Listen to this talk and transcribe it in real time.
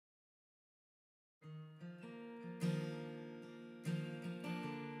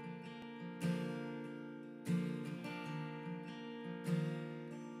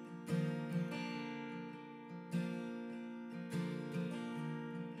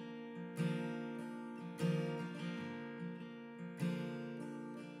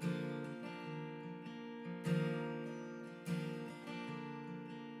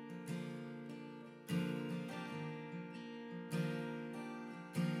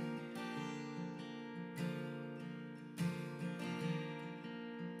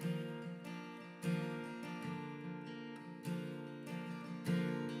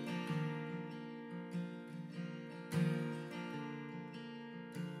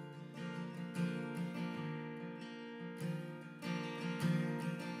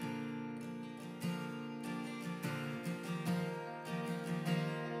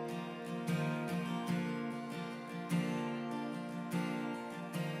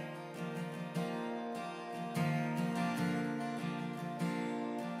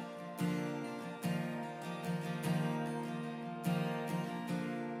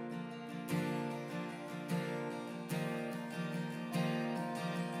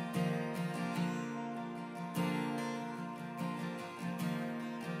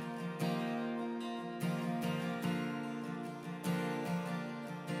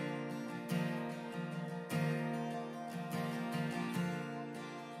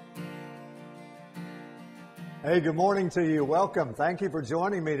Hey, good morning to you. Welcome. Thank you for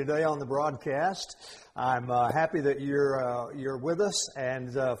joining me today on the broadcast. I'm happy that you're with us,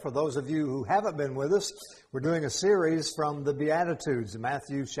 and for those of you who haven't been with us, we're doing a series from the Beatitudes,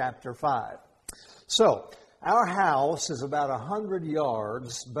 Matthew chapter 5. So, our house is about 100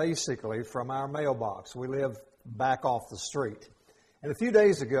 yards, basically, from our mailbox. We live back off the street. And a few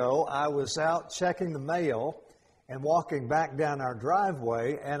days ago, I was out checking the mail and walking back down our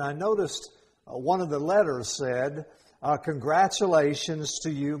driveway, and I noticed one of the letters said, congratulations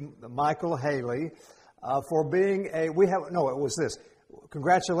to you, Michael Hailey, for being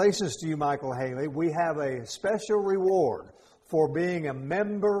congratulations to you, Michael Hailey. We have a special reward for being a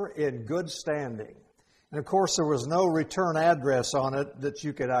member in good standing. And of course, there was no return address on it that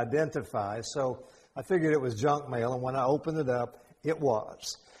you could identify, so I figured it was junk mail, and when I opened it up, it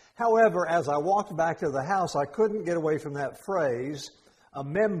was. However, as I walked back to the house, I couldn't get away from that phrase, a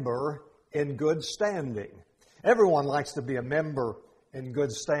member in good standing. Everyone likes to be a member in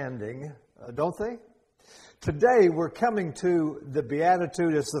good standing, don't they? Today we're coming to the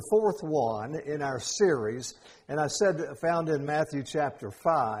Beatitude. It's the fourth one in our series, and found in Matthew chapter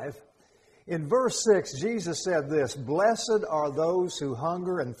 5. In verse 6, Jesus said this, "Blessed are those who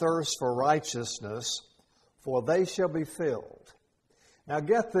hunger and thirst for righteousness, for they shall be filled." Now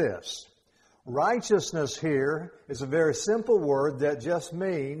get this. Righteousness here is a very simple word that just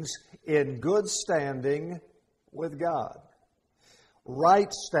means in good standing with God.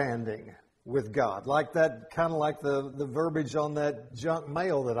 Right standing with God. Like that, kind of like the verbiage on that junk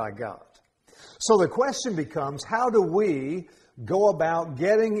mail that I got. So the question becomes, how do we go about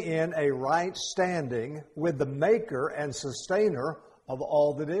getting in a right standing with the maker and sustainer of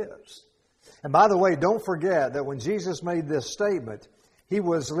all that is? And by the way, don't forget that when Jesus made this statement, He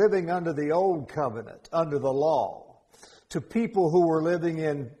was living under the old covenant, under the law, to people who were living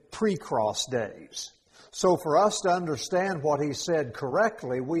in pre-cross days. So for us to understand what He said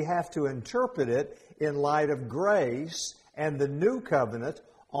correctly, we have to interpret it in light of grace and the new covenant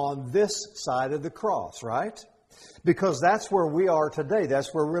on this side of the cross, right? Because that's where we are today.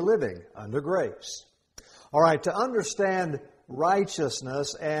 That's where we're living, under grace. All right, to understand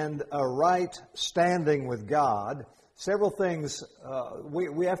righteousness and a right standing with God, several things,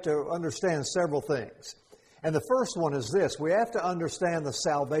 we have to understand several things. And the first one is this. We have to understand the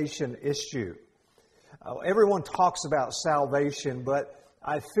salvation issue. Everyone talks about salvation, but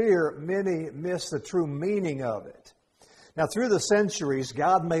I fear many miss the true meaning of it. Now, through the centuries,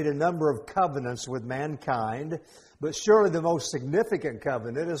 God made a number of covenants with mankind, but surely the most significant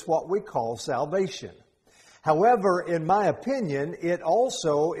covenant is what we call salvation. However, in my opinion, it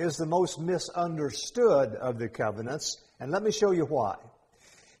also is the most misunderstood of the covenants, and let me show you why.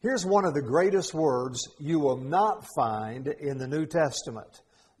 Here's one of the greatest words you will not find in the New Testament,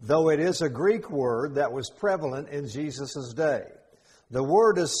 though it is a Greek word that was prevalent in Jesus' day. The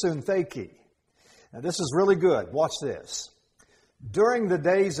word is syntheke. Now, this is really good. Watch this. During the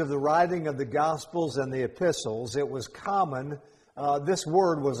days of the writing of the Gospels and the Epistles, it was common. This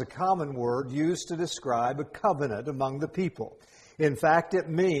word was a common word used to describe a covenant among the people. In fact, it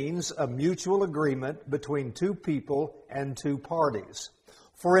means a mutual agreement between two people and two parties.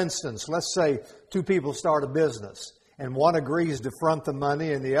 For instance, let's say two people start a business, and one agrees to front the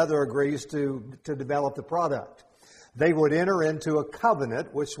money and the other agrees to develop the product. They would enter into a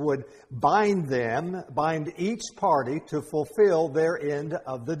covenant which would bind each party to fulfill their end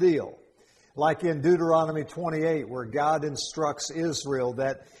of the deal. Like in Deuteronomy 28, where God instructs Israel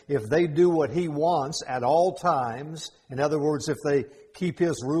that if they do what He wants at all times, in other words, if they keep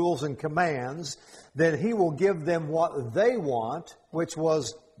His rules and commands, then He will give them what they want, which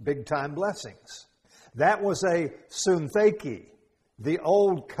was big-time blessings. That was a syntheke, the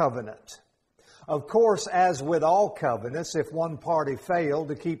old covenant. Of course, as with all covenants, if one party failed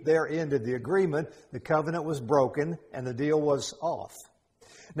to keep their end of the agreement, the covenant was broken and the deal was off.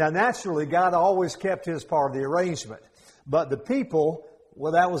 Now, naturally, God always kept His part of the arrangement. But the people,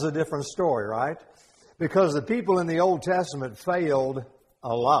 well, that was a different story, right? Because the people in the Old Testament failed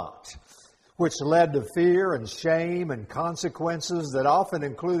a lot, which led to fear and shame and consequences that often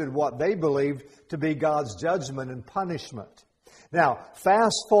included what they believed to be God's judgment and punishment. Now,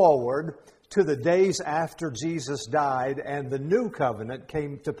 fast forward to the days after Jesus died and the new covenant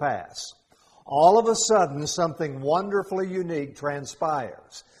came to pass. All of a sudden, something wonderfully unique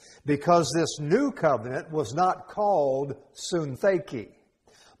transpires, because this new covenant was not called syntheke,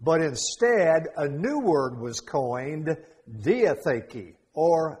 but instead a new word was coined, diatheke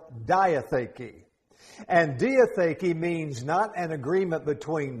or diatheke. And diatheke means not an agreement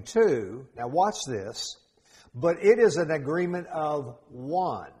between two, now watch this, but it is an agreement of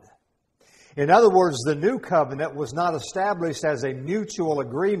one. In other words, the new covenant was not established as a mutual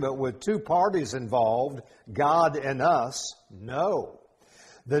agreement with two parties involved, God and us. No.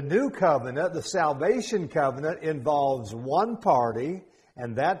 The new covenant, the salvation covenant, involves one party,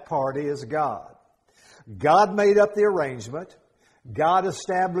 and that party is God. God made up the arrangement, God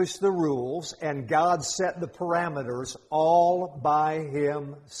established the rules, and God set the parameters all by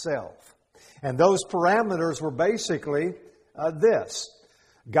Himself. And those parameters were basically this.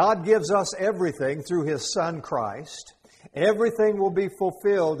 God gives us everything through His Son Christ. Everything will be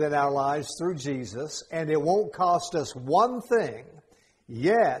fulfilled in our lives through Jesus, and it won't cost us one thing,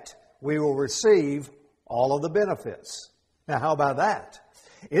 yet we will receive all of the benefits. Now, how about that?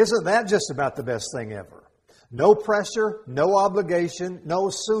 Isn't that just about the best thing ever? No pressure, no obligation, no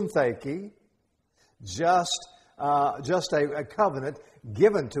soon-thaky, just a covenant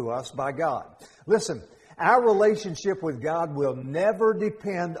given to us by God. Listen, our relationship with God will never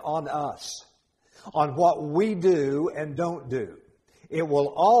depend on us, on what we do and don't do. It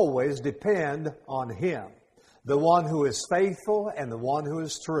will always depend on Him, the one who is faithful and the one who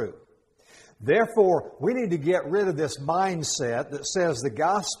is true. Therefore, we need to get rid of this mindset that says the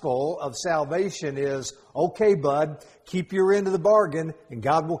gospel of salvation is, okay, bud, keep your end of the bargain and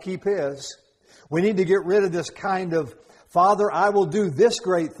God will keep His. We need to get rid of this kind of, Father, I will do this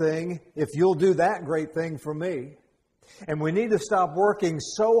great thing if you'll do that great thing for me. And we need to stop working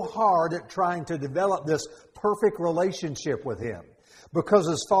so hard at trying to develop this perfect relationship with Him. Because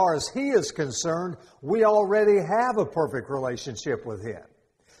as far as He is concerned, we already have a perfect relationship with Him.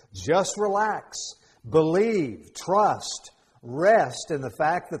 Just relax, believe, trust, rest in the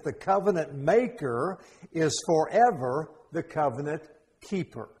fact that the covenant maker is forever the covenant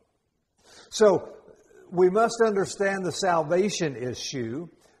keeper. So, we must understand the salvation issue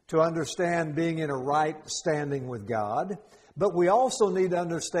to understand being in a right standing with God, but we also need to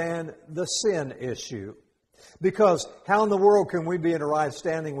understand the sin issue. Because how in the world can we be in a right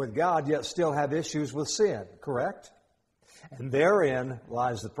standing with God yet still have issues with sin, correct? And therein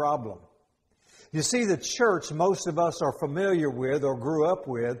lies the problem. You see, the church most of us are familiar with or grew up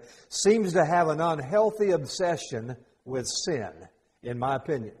with seems to have an unhealthy obsession with sin, in my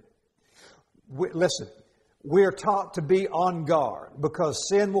opinion. Listen, we are taught to be on guard because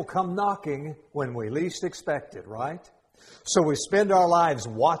sin will come knocking when we least expect it, right? So we spend our lives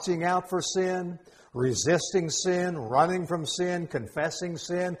watching out for sin, resisting sin, running from sin, confessing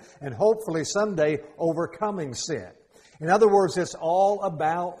sin, and hopefully someday overcoming sin. In other words, it's all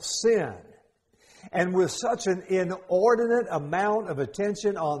about sin. And with such an inordinate amount of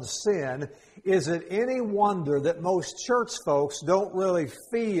attention on sin, is it any wonder that most church folks don't really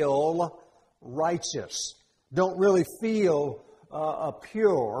feel righteous, don't really feel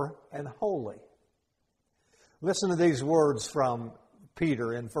pure and holy? Listen to these words from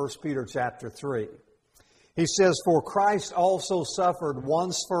Peter in 1 Peter chapter 3. He says, "For Christ also suffered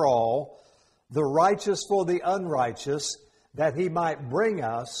once for all, the righteous for the unrighteous, that He might bring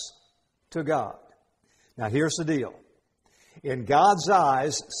us to God." Now here's the deal. In God's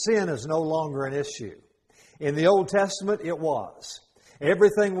eyes, sin is no longer an issue. In the Old Testament, it was.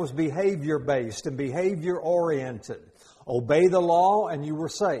 Everything was behavior-based and behavior-oriented. Obey the law and you were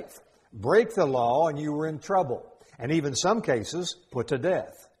safe. Break the law and you were in trouble. And even some cases, put to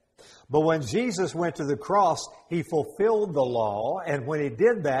death. But when Jesus went to the cross, He fulfilled the law, and when He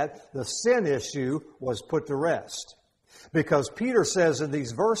did that, the sin issue was put to rest. Because Peter says in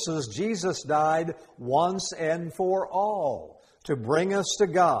these verses, Jesus died once and for all to bring us to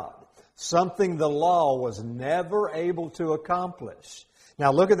God, something the law was never able to accomplish.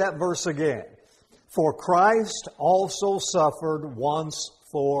 Now look at that verse again. For Christ also suffered once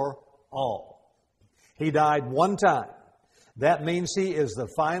for all. He died one time. That means He is the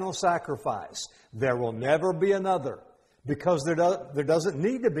final sacrifice. There will never be another because there doesn't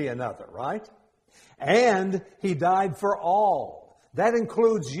need to be another, right? And He died for all. That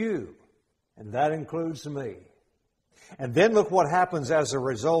includes you, and that includes me. And then look what happens as a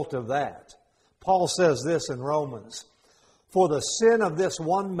result of that. Paul says this in Romans, "For the sin of this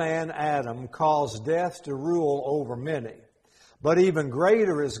one man, Adam, caused death to rule over many. But even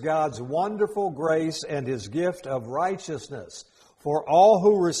greater is God's wonderful grace and His gift of righteousness. For all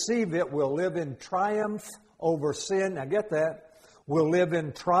who receive it will live in triumph over sin." Now get that. Will live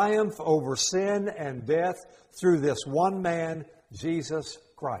in triumph over sin and death through this one man, Jesus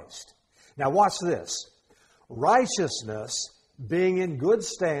Christ. Now watch this. Righteousness, being in good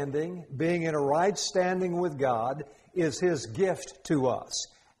standing, being in a right standing with God, is His gift to us.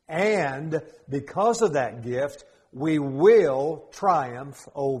 And because of that gift, we will triumph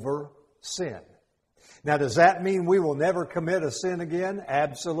over sin. Now, does that mean we will never commit a sin again?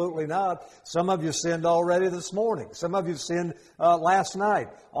 Absolutely not. Some of you sinned already this morning. Some of you sinned last night.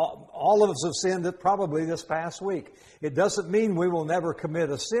 All of us have sinned probably this past week. It doesn't mean we will never commit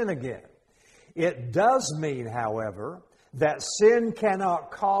a sin again. It does mean, however, that sin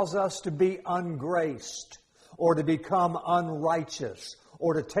cannot cause us to be ungraced or to become unrighteous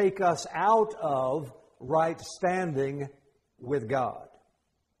or to take us out of right standing with God.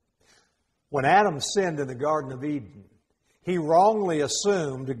 When Adam sinned in the Garden of Eden, he wrongly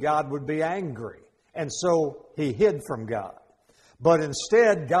assumed God would be angry, and so he hid from God. But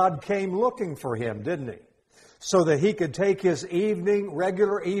instead, God came looking for him, didn't he? So that he could take his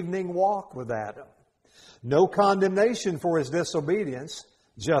regular evening walk with Adam. No condemnation for his disobedience,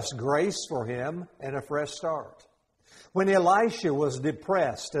 just grace for him and a fresh start. When Elisha was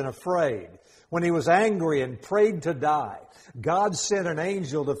depressed and afraid, when he was angry and prayed to die, God sent an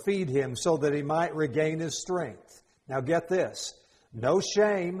angel to feed him so that he might regain his strength. Now get this, no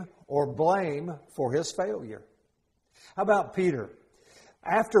shame or blame for his failure. How about Peter?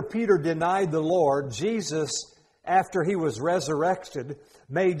 After Peter denied the Lord, Jesus, after he was resurrected,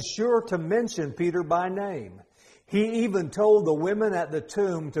 made sure to mention Peter by name. He even told the women at the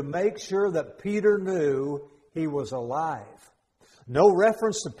tomb to make sure that Peter knew he was alive. No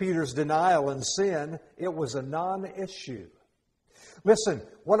reference to Peter's denial and sin. It was a non-issue. Listen,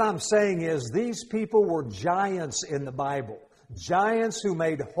 what I'm saying is these people were giants in the Bible. Giants who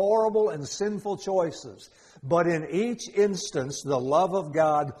made horrible and sinful choices. But in each instance, the love of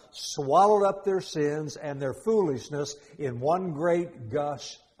God swallowed up their sins and their foolishness in one great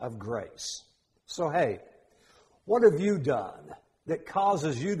gush of grace. So hey, what have you done that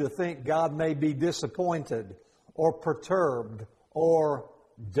causes you to think God may be disappointed or perturbed or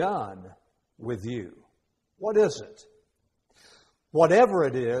done with you? What is it? Whatever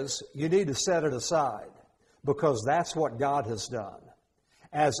it is, you need to set it aside because that's what God has done.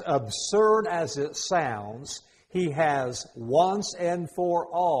 As absurd as it sounds, He has once and for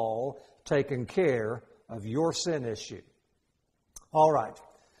all taken care of your sin issue. All right,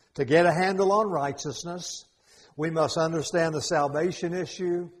 to get a handle on righteousness, we must understand the salvation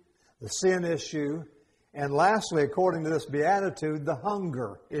issue, the sin issue, and lastly, according to this beatitude, the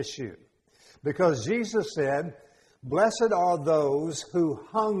hunger issue. Because Jesus said, "Blessed are those who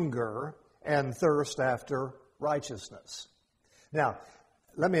hunger and thirst after righteousness." Now,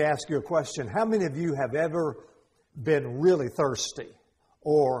 let me ask you a question. How many of you have ever been really thirsty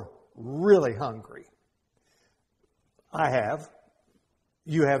or really hungry? I have.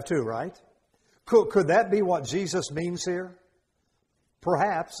 You have too, right? Could that be what Jesus means here?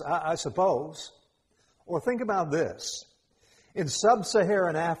 Perhaps, I suppose. Or think about this. In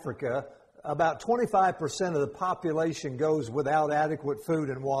sub-Saharan Africa, about 25% of the population goes without adequate food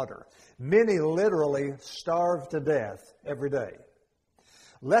and water. Many literally starve to death every day.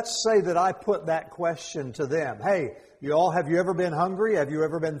 Let's say that I put that question to them. Hey, have you ever been hungry? Have you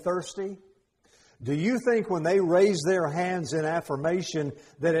ever been thirsty? Do you think when they raise their hands in affirmation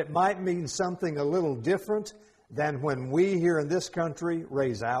that it might mean something a little different than when we here in this country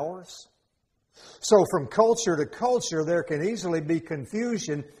raise ours? So from culture to culture, there can easily be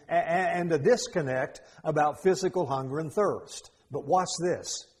confusion and a disconnect about physical hunger and thirst. But watch this.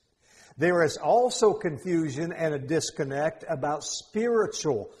 There is also confusion and a disconnect about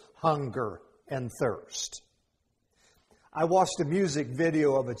spiritual hunger and thirst. I watched a music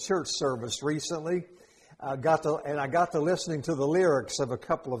video of a church service recently, I got to listening to the lyrics of a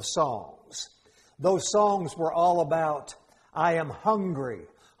couple of songs. Those songs were all about, I am hungry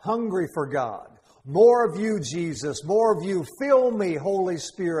for God. More of you, Jesus, more of you. Fill me, Holy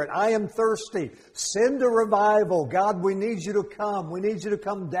Spirit. I am thirsty. Send a revival. God, we need you to come. We need you to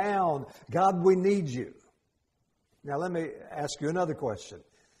come down. God, we need you. Now, let me ask you another question.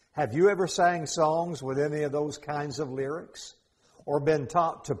 Have you ever sang songs with any of those kinds of lyrics? Or been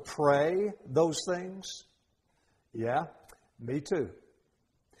taught to pray those things? Yeah, me too.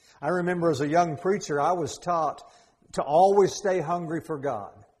 I remember as a young preacher, I was taught to always stay hungry for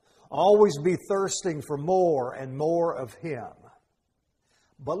God. Always be thirsting for more and more of Him.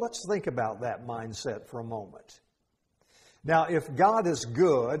 But let's think about that mindset for a moment. Now, if God is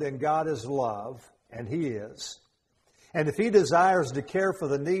good and God is love, and He is, and if He desires to care for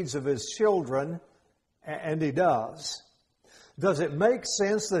the needs of His children, and He does it make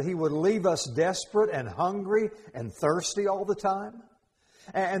sense that He would leave us desperate and hungry and thirsty all the time?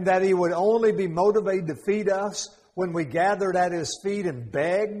 And that He would only be motivated to feed us when we gathered at His feet and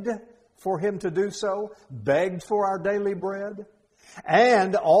begged for Him to do so, begged for our daily bread,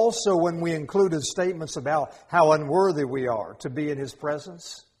 and also when we included statements about how unworthy we are to be in His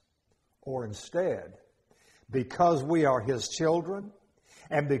presence? Or instead, because we are His children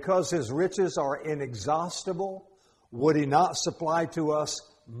and because His riches are inexhaustible, would He not supply to us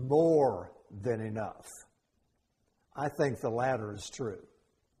more than enough? I think the latter is true.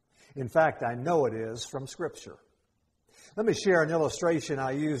 In fact, I know it is from Scripture. Let me share an illustration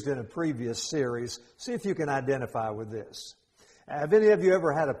I used in a previous series. See if you can identify with this. Have any of you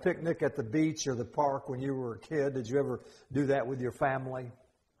ever had a picnic at the beach or the park when you were a kid? Did you ever do that with your family?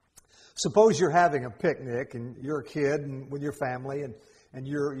 Suppose you're having a picnic and you're a kid and with your family and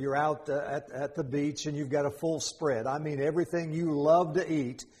you're out at the beach and you've got a full spread. I mean, everything you love to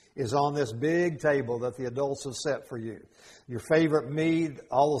eat is on this big table that the adults have set for you. Your favorite meat,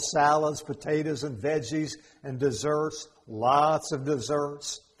 all the salads, potatoes and veggies and desserts, lots of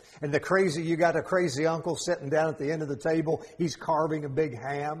desserts. And you got a crazy uncle sitting down at the end of the table. He's carving a big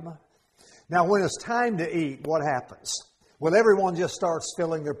ham. Now, when it's time to eat, what happens? Well, everyone just starts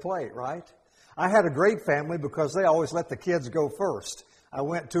filling their plate, right? I had a great family because they always let the kids go first. I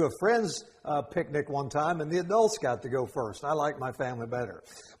went to a friend's picnic one time, and the adults got to go first. I like my family better.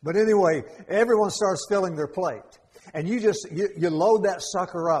 But anyway, everyone starts filling their plate. And you load that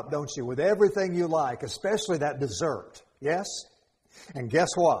sucker up, don't you, with everything you like, especially that dessert. Yes? And guess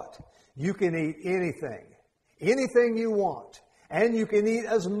what? You can eat anything you want. And you can eat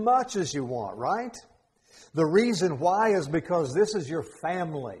as much as you want, right? The reason why is because this is your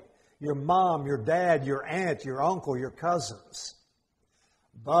family. Your mom, your dad, your aunt, your uncle, your cousins.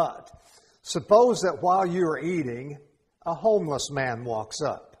 But suppose that while you're eating, a homeless man walks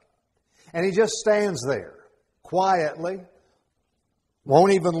up. And he just stands there, quietly,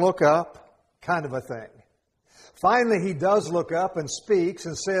 won't even look up, kind of a thing. Finally, he does look up and speaks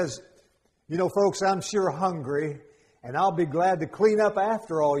and says, "You know, folks, I'm sure hungry, and I'll be glad to clean up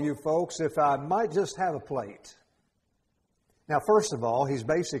after all you folks if I might just have a plate." Now, first of all, he's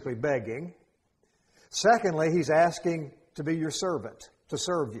basically begging. Secondly, he's asking to be your servant, to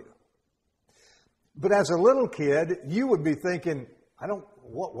serve you. But as a little kid, you would be thinking,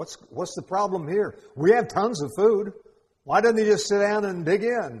 what's the problem here? We have tons of food. Why doesn't he just sit down and dig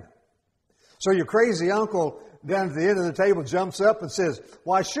in? So your crazy uncle down at the end of the table jumps up and says,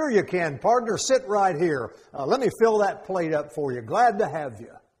 "Why, sure you can, partner. Sit right here. Let me fill that plate up for you. Glad to have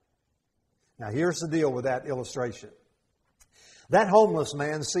you." Now, here's the deal with that illustration. That homeless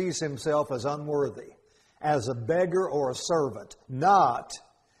man sees himself as unworthy, as a beggar or a servant, not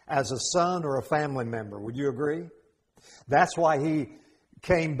as a son or a family member. Would you agree? That's why he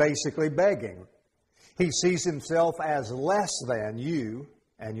came basically begging. He sees himself as less than you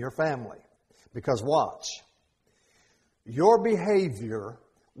and your family. Because watch, your behavior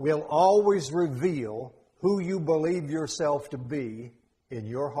will always reveal who you believe yourself to be in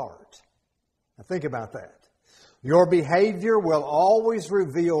your heart. Now think about that. Your behavior will always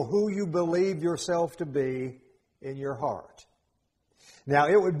reveal who you believe yourself to be in your heart. Now,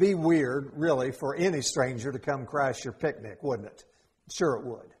 it would be weird, really, for any stranger to come crash your picnic, wouldn't it? Sure it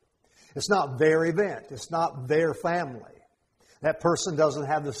would. It's not their event. It's not their family. That person doesn't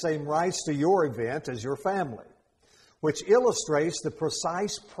have the same rights to your event as your family, which illustrates the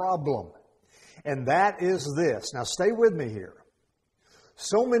precise problem. And that is this. Now, stay with me here.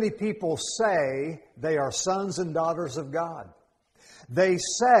 So many people say they are sons and daughters of God. They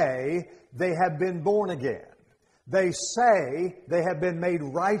say they have been born again. They say they have been made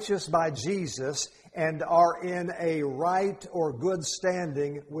righteous by Jesus and are in a right or good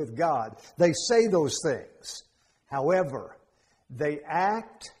standing with God. They say those things. However, they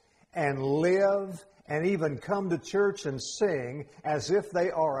act and live and even come to church and sing as if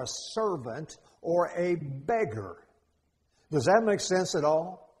they are a servant or a beggar. Does that make sense at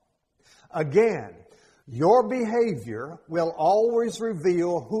all? Again, your behavior will always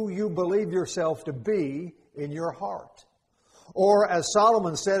reveal who you believe yourself to be in your heart. Or as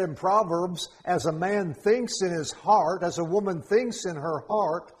Solomon said in Proverbs, as a man thinks in his heart, as a woman thinks in her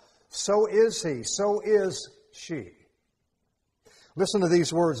heart, so is he, so is she. Listen to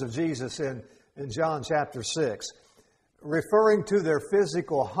these words of Jesus in John chapter 6. Referring to their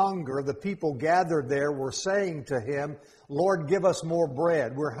physical hunger, the people gathered there were saying to him, "Lord, give us more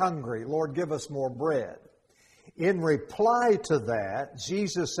bread. We're hungry. Lord, give us more bread." In reply to that,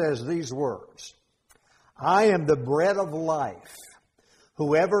 Jesus says these words, "I am the bread of life.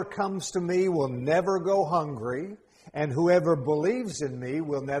 Whoever comes to me will never go hungry, and whoever believes in me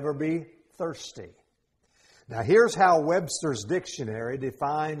will never be thirsty." Now here's how Webster's dictionary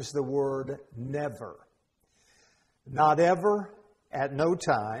defines the word never. Not ever, at no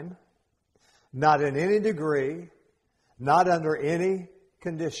time, not in any degree, not under any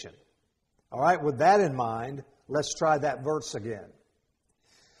condition. All right, with that in mind, let's try that verse again.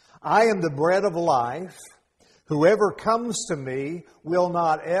 I am the bread of life. Whoever comes to me will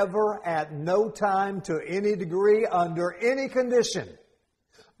not ever, at no time, to any degree, under any condition,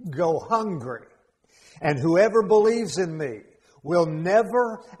 go hungry. And whoever believes in me will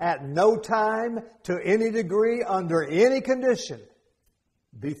never, at no time, to any degree, under any condition,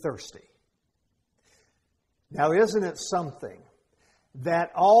 be thirsty. Now, isn't it something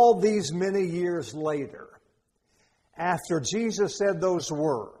that all these many years later, after Jesus said those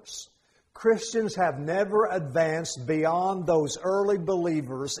words, Christians have never advanced beyond those early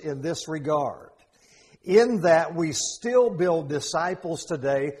believers in this regard, in that we still build disciples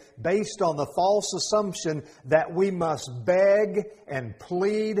today based on the false assumption that we must beg and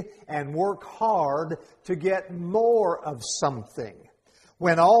plead and work hard to get more of something,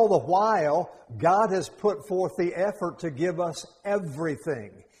 when all the while God has put forth the effort to give us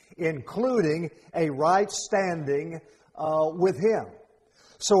everything, including a right standing with Him.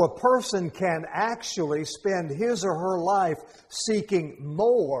 So a person can actually spend his or her life seeking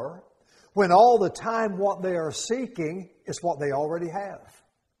more when all the time what they are seeking is what they already have.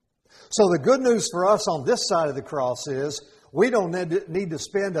 So the good news for us on this side of the cross is we don't need to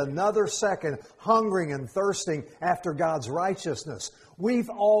spend another second hungering and thirsting after God's righteousness. We've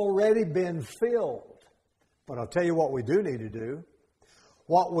already been filled. But I'll tell you what we do need to do.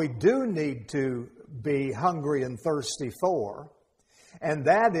 What we do need to be hungry and thirsty for, and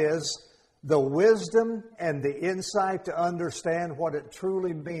that is the wisdom and the insight to understand what it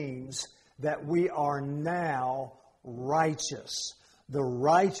truly means that we are now righteous. The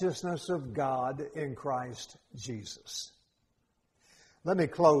righteousness of God in Christ Jesus. Let me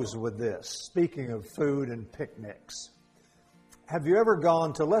close with this. Speaking of food and picnics. Have you ever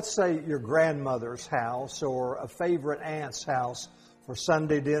gone to, let's say, your grandmother's house or a favorite aunt's house for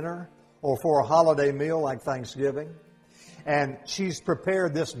Sunday dinner or for a holiday meal like Thanksgiving? And she's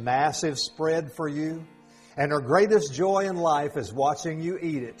prepared this massive spread for you. And her greatest joy in life is watching you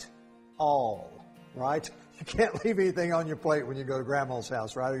eat it all, right? You can't leave anything on your plate when you go to Grandma's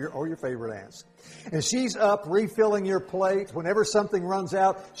house, right? Or your favorite aunt's. And she's up refilling your plate. Whenever something runs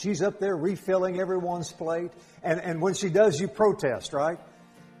out, she's up there refilling everyone's plate. And when she does, you protest, right?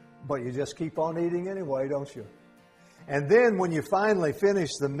 But you just keep on eating anyway, don't you? And then when you finally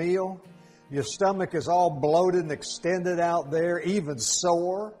finish the meal, your stomach is all bloated and extended out there, even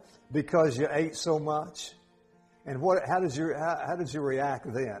sore because you ate so much. And how did you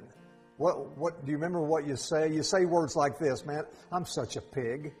react then? What do you remember what you say? You say words like this, man, I'm such a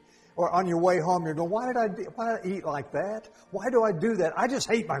pig. Or on your way home, you're going, why did I eat like that? Why do I do that? I just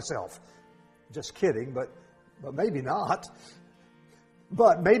hate myself. Just kidding, but maybe not.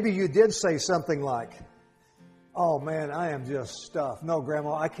 But maybe you did say something like, oh man, I am just stuffed. No,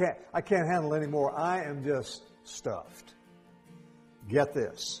 Grandma, I can't handle it anymore. I am just stuffed. Get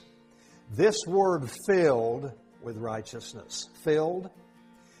this. This word filled with righteousness. Filled.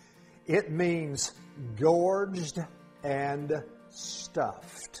 It means gorged and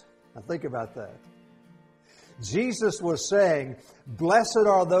stuffed. Now think about that. Jesus was saying, blessed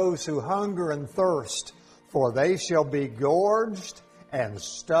are those who hunger and thirst, for they shall be gorged and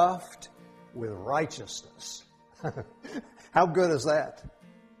stuffed with righteousness. How good is that?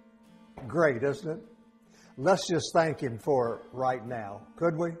 Great, isn't it? Let's just thank Him for it right now.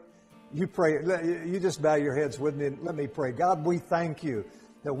 Could we? You pray. You just bow your heads with me and let me pray. God, we thank You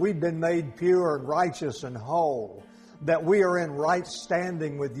that we've been made pure and righteous and whole, that we are in right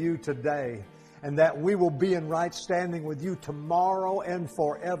standing with You today, and that we will be in right standing with You tomorrow and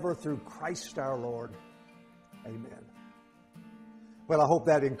forever through Christ our Lord. Amen. Well, I hope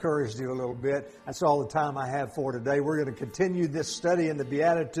that encouraged you a little bit. That's all the time I have for today. We're going to continue this study in the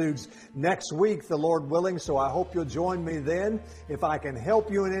Beatitudes next week, the Lord willing, so I hope you'll join me then. If I can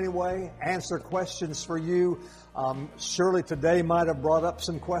help you in any way, answer questions for you, surely today might have brought up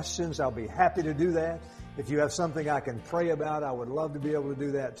some questions. I'll be happy to do that. If you have something I can pray about, I would love to be able to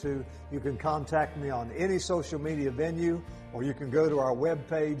do that too. You can contact me on any social media venue, or you can go to our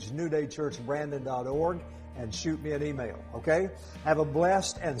webpage, newdaychurchbrandon.org, and shoot me an email, okay? Have a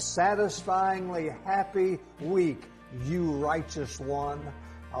blessed and satisfyingly happy week, you righteous one.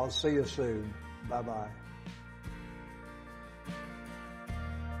 I'll see you soon. Bye-bye.